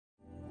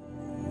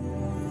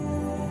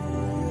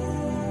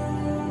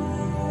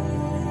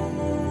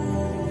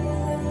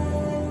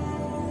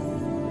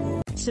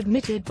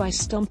Submitted by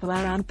Stomper.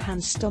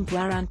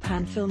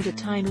 Filmed a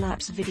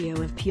time-lapse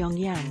video of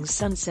Pyongyang's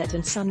sunset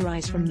and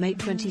sunrise from May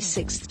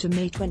 26 to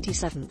May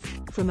 27,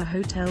 from a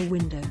hotel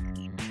window.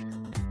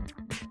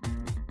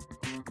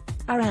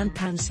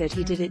 Pan said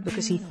he did it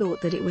because he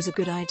thought that it was a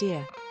good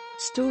idea.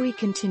 Story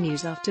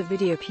continues. After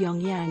video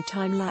Pyongyang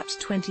time-lapse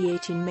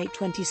 2018 May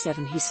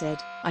 27, he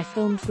said, "I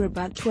filmed for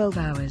about 12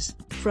 hours,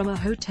 from a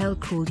hotel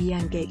called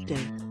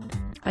Yanggakdo.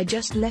 I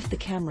just left the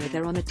camera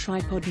there on a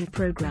tripod and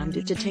programmed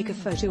it to take a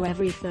photo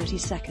every 30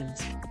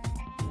 seconds.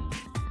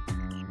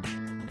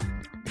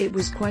 It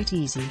was quite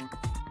easy."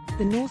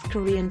 The North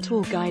Korean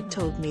tour guide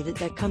told me that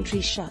their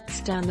country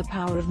shuts down the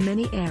power of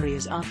many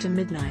areas after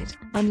midnight,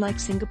 unlike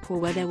Singapore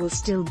where there will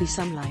still be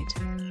sunlight.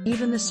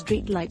 Even the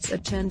street lights are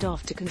turned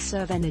off to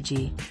conserve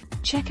energy.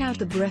 Check out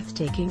the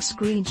breathtaking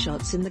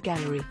screenshots in the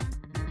gallery.